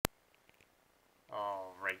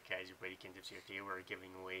Alright guys, your buddy Kintips here. Today we're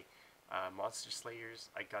giving away Monster Slayers.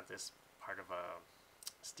 I got this part of a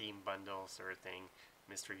Steam bundle sort of thing,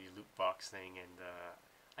 mystery loot box thing, and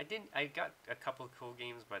I got a couple of cool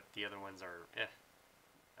games, but the other ones are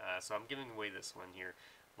so I'm giving away this one here,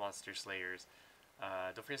 Monster Slayers.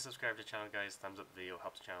 Don't forget to subscribe to the channel, guys. Thumbs up the video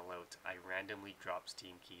helps the channel out. I randomly drop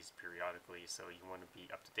Steam keys periodically, so you want to be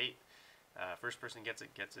up to date. First person gets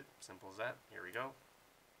it. Simple as that. Here we go.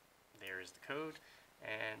 There is the code.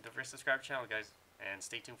 And don't forget to subscribe to the channel, guys. And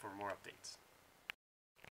stay tuned for more updates.